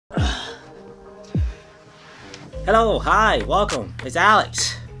Hello, hi, welcome. It's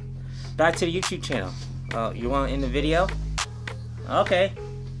Alex. Back to the YouTube channel. You want to end the video? Okay.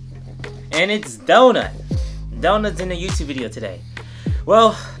 And it's Donut. Donut's in the YouTube video today.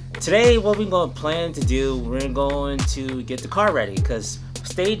 Well, today what we're going to plan to do, we're going to get the car ready because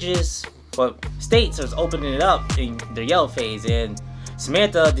states are opening it up in their yellow phase, and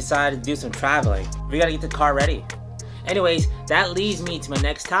Samantha decided to do some traveling. We got to get the car ready. Anyways, that leads me to my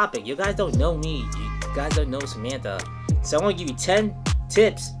next topic. You guys don't know me. You guys don't know Samantha. So I'm going to give you 10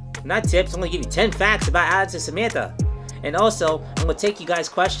 tips. Not tips, I'm going to give you 10 facts about Alex and Samantha. And also, I'm going to take you guys'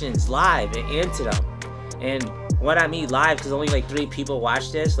 questions live and answer them. And what I mean live, because only like 3 people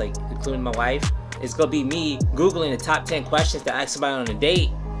watch this, like including my wife, it's going to be me Googling the top 10 questions to ask somebody on a date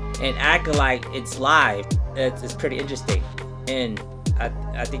and acting like it's live. It's pretty interesting. And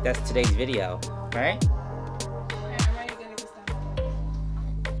I think that's today's video, right?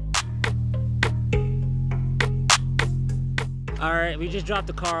 Alright, we just dropped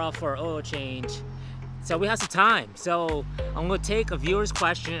the car off for an oil change. So we have some time. So I'm going to take a viewer's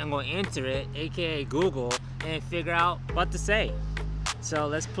question, I'm going to answer it, aka Google, and figure out what to say. So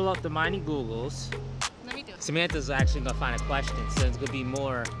let's pull up the mighty Googles. Let me do it. Samantha's actually going to find a question, so it's going to be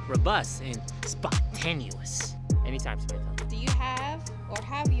more robust and spontaneous. Anytime, Samantha. Do you have or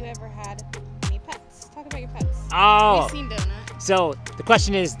have you ever had any pets? Talk about your pets. Oh! We've seen Donut. So the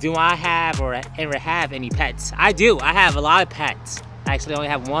question is, do I have or ever have any pets? I do. I have a lot of pets. I actually only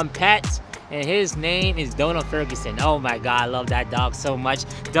have one pet, and his name is Donut Ferguson. Oh my God, I love that dog so much.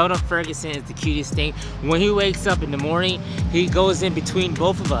 Donut Ferguson is the cutest thing. When he wakes up in the morning, he goes in between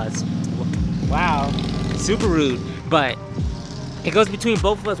both of us. Wow, super rude, but it goes between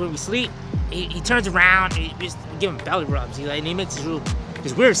both of us when we sleep. He turns around, and we give him belly rubs. And he makes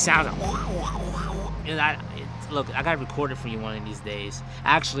this weird sound. Look, I gotta record it for you one of these days.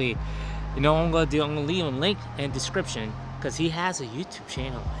 Actually, you know what I'm gonna do? I'm gonna leave a link in the description because he has a YouTube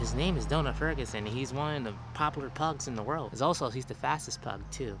channel. His name is Donut Ferguson. He's one of the popular pugs in the world. He's the fastest pug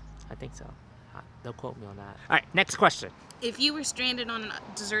too. I think so. Don't quote me on that. All right, next question. If you were stranded on a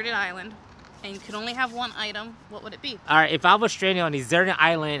deserted island and you could only have one item, what would it be? All right, if I was stranded on a deserted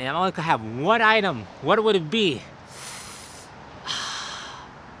island and I only could have one item, what would it be?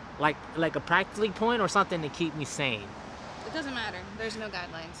 Like a practically point or something to keep me sane? It doesn't matter. There's no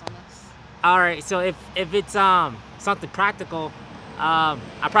guidelines on this. Alright, so if it's something practical, I'll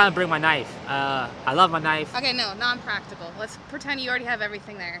probably bring my knife. I love my knife. Okay, no, non-practical. Let's pretend you already have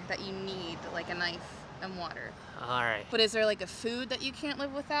everything there that you need, like a knife and water. Alright. But is there like a food that you can't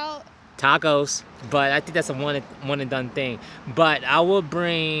live without? Tacos, but I think that's a one and done thing. But I will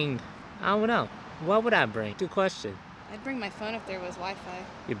bring, I don't know. What would I bring? Good question. I'd bring my phone if there was Wi-Fi.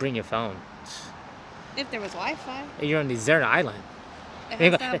 You bring your phone. If there was Wi-Fi. You're on a deserted island. It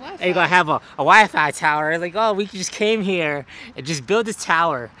has to have Wi-Fi. You're gonna have a Wi-Fi tower. Like, oh, we just came here and just built this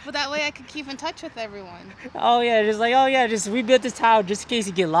tower. But that way I could keep in touch with everyone. Oh yeah, we built this tower just in case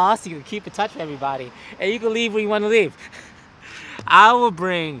you get lost. You can keep in touch with everybody, and you can leave when you want to leave. I will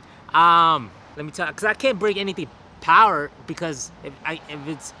bring, let me tell you, because I can't bring anything power because if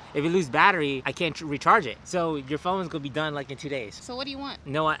it loses battery, I can't recharge it. So your phone's gonna be done like in 2 days. So what do you want?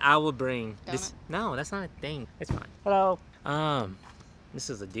 No, I will bring Donut? this. No, that's not a thing. It's fine. Hello.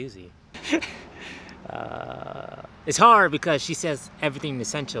 This is a doozy. It's hard because she says everything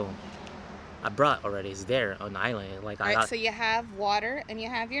essential I brought already is there on the island. Like, Alright, so you have water and you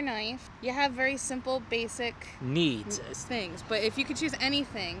have your knife. You have very simple, basic needs things. But if you could choose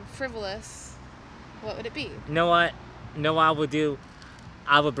anything frivolous, what would it be? You know what? You know what I would do?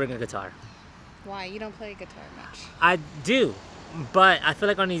 I would bring a guitar. Why? You don't play guitar much. I do, but I feel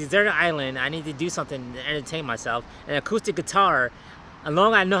like on a deserted island, I need to do something to entertain myself. An acoustic guitar, as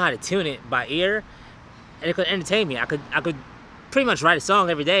long as I know how to tune it by ear, and it could entertain me. I could pretty much write a song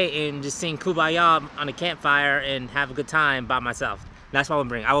every day and just sing Kumbaya on a campfire and have a good time by myself. That's what I would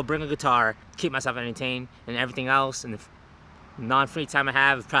bring. I will bring a guitar, keep myself entertained, and everything else, and the non-free time I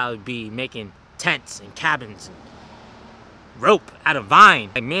have would probably be making tents and cabins and rope out of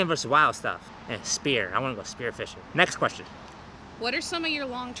vine, like Man vs. Wild stuff, and spear. I want to go spear fishing. Next question. What are some of your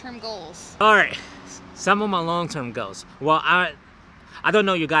long-term goals? All right, some of my long-term goals. Well, I don't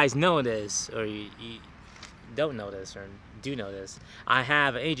know you guys know this, or you don't know this, or do know this. I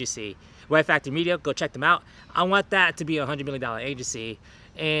have an agency, Web Factory Media. Go check them out. I want that to be a $100 million agency,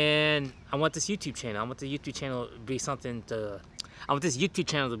 and I want this YouTube channel. I want the YouTube channel to be something to. I want this YouTube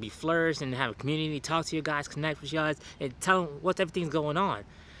channel to be flourished and have a community, talk to you guys, connect with you guys, and tell them what everything's going on.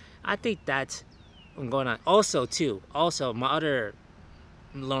 I think that's what's going on. Also, my other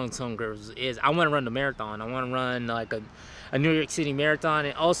long-term goals is I want to run the marathon. I want to run like a New York City marathon,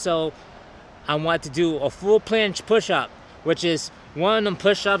 and also I want to do a full planche push-up, which is one of them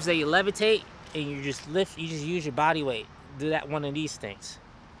push-ups that you levitate and you just lift, you just use your body weight. Do that one of these things.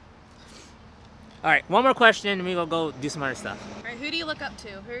 All right, one more question and we're gonna go do some other stuff. All right, who do you look up to?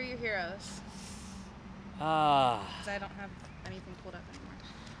 Who are your heroes? Because I don't have anything pulled up anymore.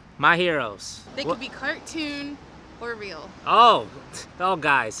 My heroes. They could be cartoon or real. Oh,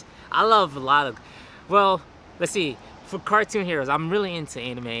 guys, I love a lot of, well, let's see. For cartoon heroes, I'm really into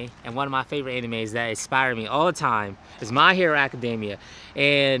anime, and one of my favorite animes that inspire me all the time is My Hero Academia,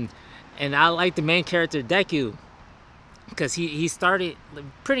 and I like the main character Deku, because he started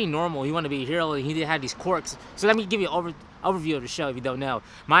pretty normal. He wanted to be a hero, and he did have these quirks. So let me give you an overview of the show if you don't know.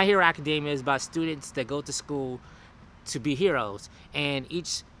 My Hero Academia is about students that go to school to be heroes, and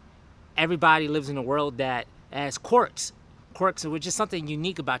everybody lives in a world that has quirks, which is something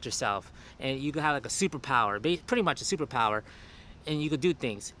unique about yourself, and you can have like a superpower, pretty much a superpower, and you could do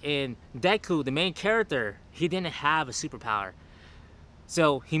things. And Deku, the main character, he didn't have a superpower,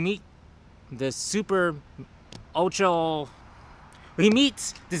 so he meets the super ultra. He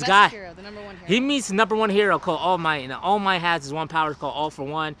meets this guy. Hero, the number one hero. He meets the number one hero called All Might, and All Might has his one power called All for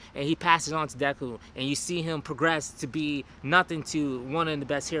One, and he passes on to Deku, and you see him progress to be nothing to one of the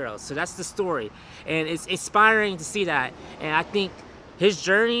best heroes. So that's the story, and it's inspiring to see that, and I think his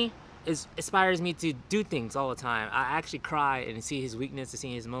journey inspires me to do things all the time. I actually cry and see his weakness, to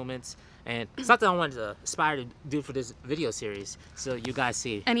see his moments, and something I wanted to aspire to do for this video series, so you guys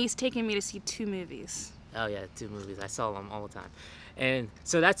see. And he's taking me to see 2 movies. Oh yeah, 2 movies. I saw them all the time. And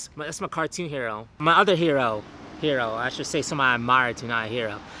so that's my cartoon hero. My other hero, I should say someone I admire to, not a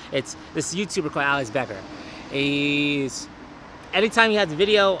hero. It's this YouTuber called Alex Becker. Anytime he has a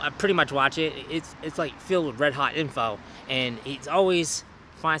video, I pretty much watch it. It's like filled with red hot info, and he's always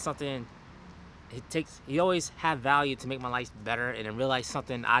find something. He always have value to make my life better, and I realize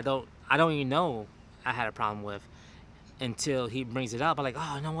something I don't even know I had a problem with until he brings it up. I'm like,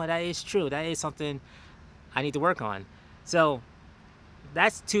 oh, you know what? That is true. That is something I need to work on. So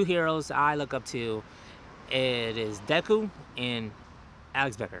that's 2 heroes I look up to. It is Deku and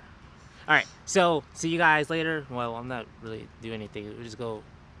Alex Becker. All right, so see you guys later. Well, I'm not really doing anything. We'll just go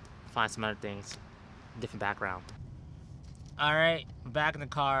find some other things, different background. All right, back in the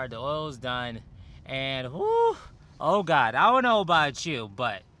car. The oil's done, and whoo, oh God, I don't know about you,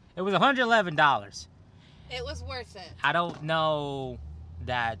 but it was $111. It was worth it. I don't know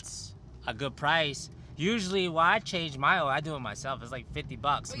that's a good price. Usually when I change my oil, I do it myself. It's like $50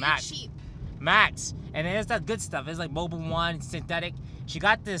 well, max. You're cheap. Max. And then it's that good stuff. It's like Mobil 1, synthetic. She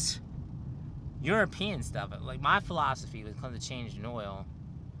got this European stuff. Like my philosophy when it comes to changing oil,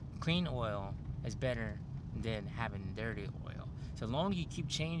 clean oil is better than having dirty oil. So long as you keep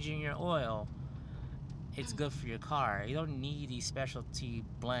changing your oil, it's good for your car. You don't need these specialty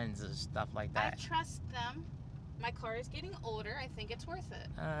blends and stuff like that. I trust them. My car is getting older. I think it's worth it.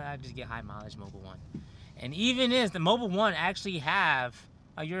 I just get high mileage Mobil 1. And even the Mobil 1 actually have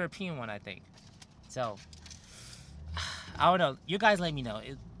a European one, I think. So, I don't know. You guys let me know.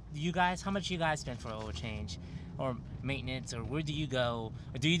 How much you guys spend for oil change or maintenance, or where do you go?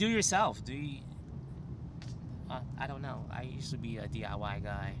 Or do you do yourself? I don't know. I used to be a DIY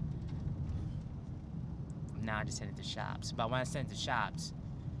guy. Now I just send it to shops. But when I send it to shops,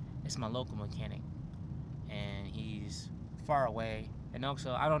 it's my local mechanic. And he's far away, and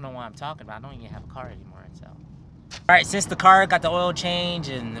also I don't know what I'm talking about. I don't even have a car anymore, so. All right, since the car got the oil change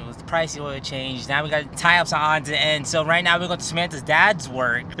and it was the pricey oil change, now we got tie-ups on to the end. So right now we're going to Samantha's dad's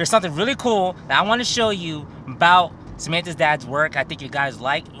work. There's something really cool that I want to show you about Samantha's dad's work. I think you guys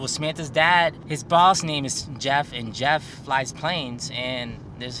like. Well, Samantha's dad, his boss name is Jeff, and Jeff flies planes, and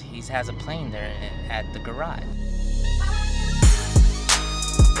he has a plane there at the garage.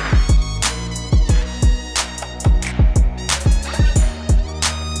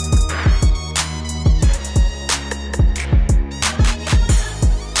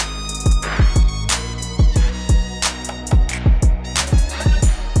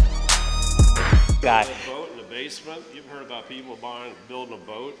 Guy. A boat in the basement. You've heard about people building a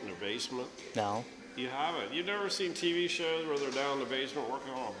boat in their basement? No. You haven't. You've never seen TV shows where they're down in the basement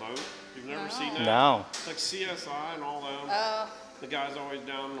working on a boat? You've never seen that? No. Like CSI and all them. The guy's always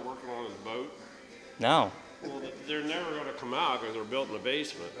down working on his boat. No. Well, they're never going to come out because they're built in the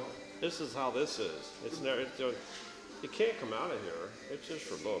basement. This is how this is. It's never. You can't come out of here. It's just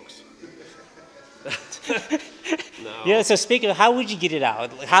for books. No. Yeah. So speaking of, how would you get it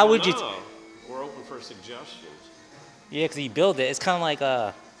out? How would you? We're open for suggestions. Yeah, because you build it. It's kind of like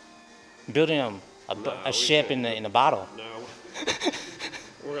building a ship in a bottle. No.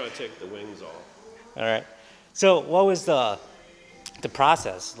 We're going to take the wings off. All right. So what was the the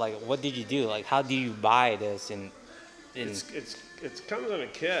process. Like, what did you do? Like, how do you buy this? And It comes in a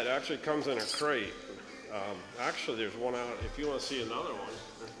kit. It actually comes in a crate. Actually, there's one out. If you want to see another one,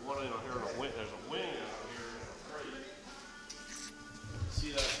 there's one out here in a wing. There's a wing out here in a crate.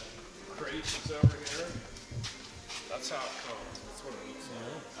 See that crate that's over here? That's how it comes. That's what it looks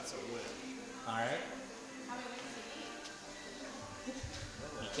like. That's a wing. all right.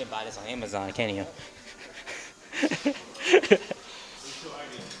 You can't buy this on Amazon, can you? Until I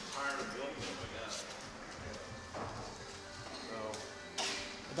get tired of building them, I guess. So,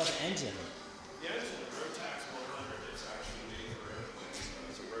 What about the engine? the engine, the Rotax 100, is actually made for airplanes.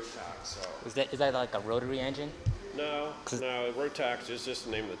 It's a Rotax, so. Is that like a rotary engine? No, Rotax is just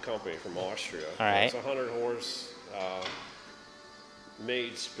the name of the company from Austria. All right. It's 100 horse,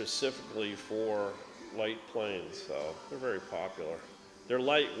 made specifically for light planes, so they're very popular. They're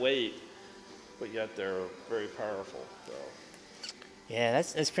lightweight, but yet they're very powerful. So. Yeah,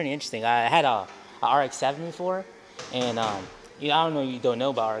 that's pretty interesting. I had a RX-7 before, and I don't know, you don't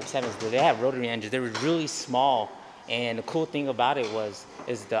know about RX-7s, but they have rotary engines. They were really small, and the cool thing about it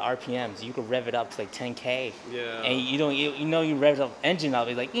is the RPMs. You could rev it up to like 10K. Yeah. And you rev the engine up,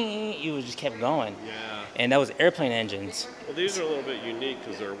 it's like you just kept going. Yeah. And that was airplane engines. Well, these are a little bit unique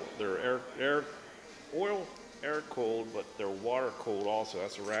because they're air cooled, but they're water cooled also.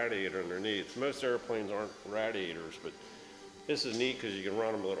 That's a radiator underneath. Most airplanes aren't radiators, but this is neat because you can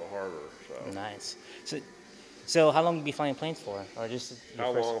run them a little harder. So. Nice. So how long have you been flying planes for, or just your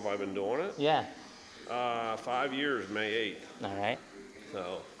How first- long have I been doing it? Yeah. 5 years, May 8th. All right.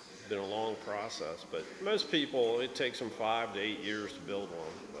 So it's been a long process, but most people, it takes them 5 to 8 years to build one.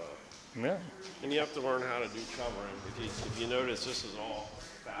 So. Really? And you have to learn how to do covering. If you notice, this is all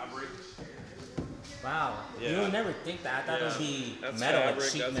fabric. Wow. Yeah. You would never think that. I thought it would be That's metal, fabric.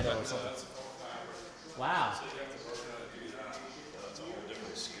 like sheet That's metal or that's something. all fabric. Wow. So you have to learn how to do that. That's a whole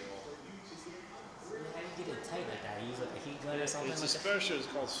different skill. How do you get it tight like that? You use like a heat gun or something It's like a that? special, it's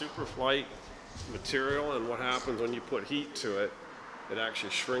called Superflight material, and what happens when you put heat to it, it actually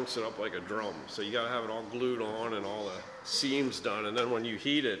shrinks it up like a drum. So you gotta have it all glued on and all the seams done, and then when you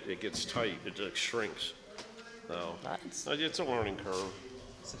heat it, it gets tight, it just shrinks. So, Nice. it's a learning curve.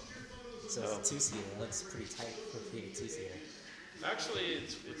 So it's a two-seater. It looks pretty tight for being a two-seater. Actually,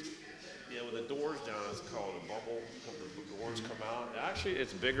 it's yeah, with the doors down, it's called a bubble. The doors come out. Actually,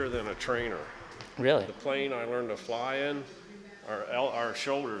 it's bigger than a trainer. Really? The plane I learned to fly in, our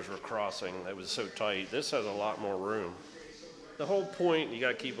shoulders were crossing. It was so tight. This has a lot more room. The whole point, you got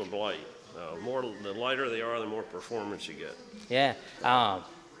to keep them light. The lighter they are, the more performance you get. Yeah.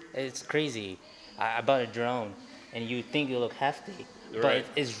 It's crazy. I bought a drone, and you think it look hefty, but Right.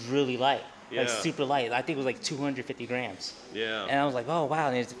 it's really light. Like Yeah. super light. I think it was like 250 grams. Yeah. And I was like, oh wow.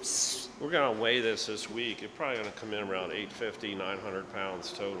 And it's We're gonna weigh this week. It's probably gonna come in around 850, 900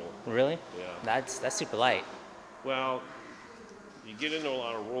 pounds total. really? Yeah. That's super light. Well, you get into a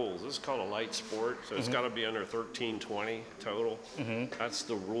lot of rules. This is called a light sport, so it's got to be under 1320 total. That's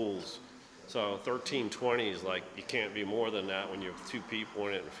the rules. So 1320 is like you can't be more than that when you have 2 people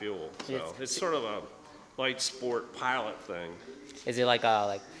in it and fuel. So it's sort of a light sport pilot thing. Is it like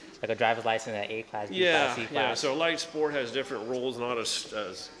a driver's license at A class, B class, C class? Yeah. So light sport has different rules, not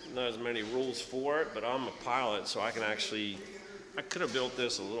as many rules for it. But I'm a pilot, so I could have built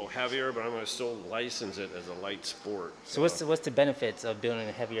this a little heavier, but I'm going to still license it as a light sport. So what's the benefits of building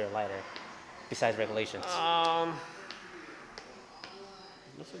it heavier or lighter, besides regulations?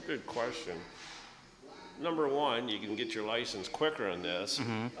 That's a good question. Number one, you can get your license quicker in this.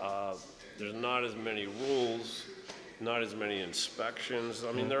 There's not as many rules, not as many inspections.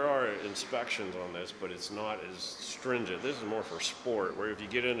 I mean, there are inspections on this, but it's not as stringent. This is more for sport, where if you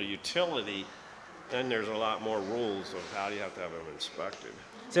get into utility, then there's a lot more rules of how you have to have them inspected.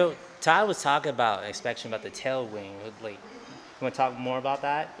 So Todd was talking about inspection about the tail wing. Like, you want to talk more about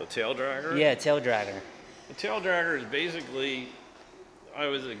that? The tail dragger? Yeah, tail dragger. The tail dragger is basically, I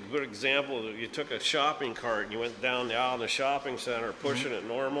was a good example of you took a shopping cart and you went down the aisle in the shopping center pushing it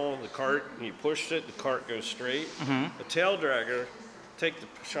normal, the cart, and you pushed it, the cart goes straight. The tail dragger, take the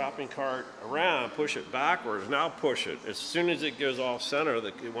shopping cart around, push it backwards, now push it. As soon as it goes off center,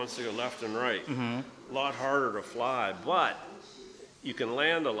 it wants to go left and right. A lot harder to fly, but you can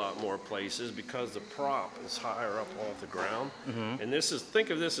land a lot more places because the prop is higher up off the ground. And think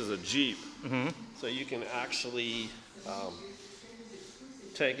of this as a Jeep. So you can actually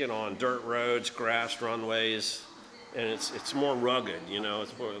take it on dirt roads, grass runways, and it's more rugged,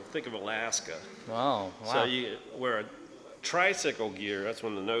 it's more, think of Alaska. Oh, wow. So you wear a tricycle gear, that's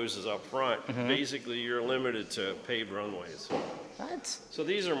when the nose is up front. Basically, you're limited to paved runways. What? So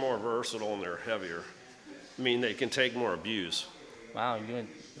these are more versatile and they're heavier. I mean, they can take more abuse. Wow, you didn't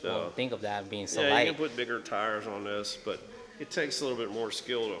think of that being so yeah, light. you can put bigger tires on this, but it takes a little bit more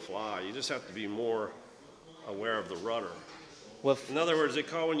skill to fly. You just have to be more aware of the rudder. In other words, they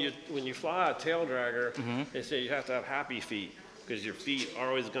call when you fly a tail dragger, they say you have to have happy feet because your feet are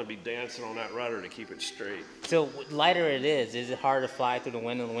always going to be dancing on that rudder to keep it straight. So lighter it is it hard to fly through the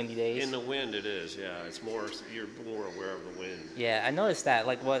wind on the windy days? In the wind, it is. Yeah, it's more. You're more aware of the wind. Yeah, I noticed that.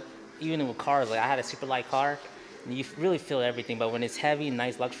 Like even with cars, like I had a super light car, and you really feel everything. But when it's heavy,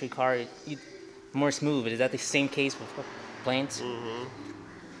 nice luxury car, more smooth. Is that the same case with planes?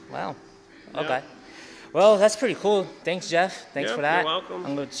 Mm-hmm. Wow. Okay. Yeah. Well, that's pretty cool. Thanks, Jeff. Thanks for that. You're welcome.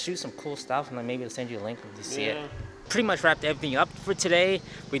 I'm gonna shoot some cool stuff, and then maybe I'll send you a link if you see it. Pretty much wrapped everything up for today.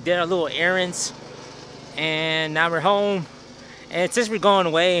 We did our little errands, and now we're home. And since we're going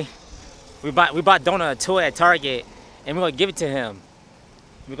away, we bought Donut a toy at Target, and we're gonna give it to him.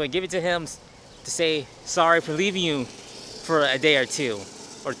 We're gonna give it to him to say sorry for leaving you for a day or 2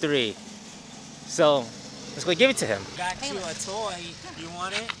 or 3. So let's go give it to him. Got you a toy. You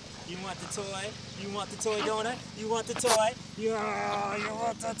want it? You want the toy? You want the toy, Donut? You want the toy? Yeah, you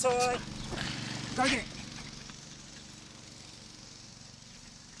want the toy? Go get it.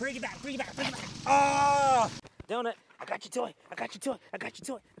 Bring it back, bring it back, bring it back. Oh! Donut, I got your toy. I got your toy. I got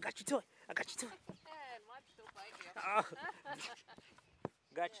your toy. I got your toy. I got your toy. Oh.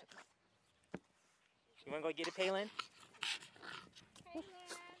 Got you. You want to go get it, Palin?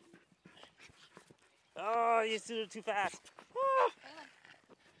 Oh, you threw it too fast. Oh.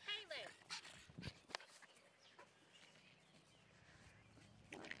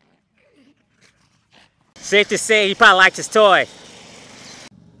 Safe to say he probably liked his toy.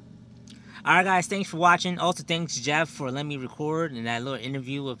 Alright guys, thanks for watching. Also thanks Jeff for letting me record in that little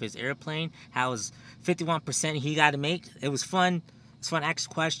interview of his airplane. How it was 51% he got to make. It was fun. It's fun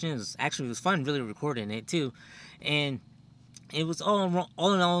asking questions. Actually, it was fun really recording it too. And it was all in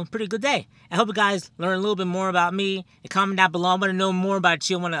all a pretty good day. I hope you guys learn a little bit more about me. And comment down below. I want to know more about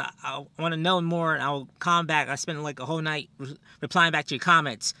you. I want to know more, and I'll comment back. I spent like a whole night replying back to your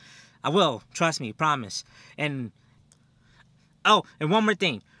comments. I will. Trust me. Promise. And oh, and one more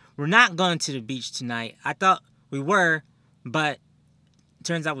thing. We're not going to the beach tonight. I thought we were, but it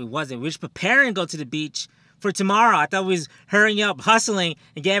turns out we wasn't. We were just preparing to go to the beach for tomorrow. I thought we was hurrying up, hustling,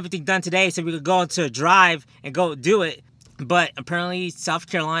 and get everything done today so we could go into a drive and go do it. But apparently South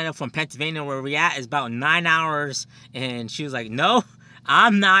Carolina from Pennsylvania, where we're at, is about 9 hours. And she was like, no,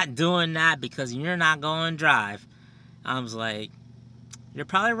 I'm not doing that because you're not going to drive. I was like, you're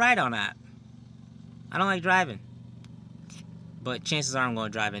probably right on that. I don't like driving. But chances are I'm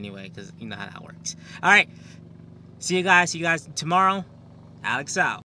going to drive anyway because you know how that works. All right. See you guys. See you guys tomorrow. Alex out.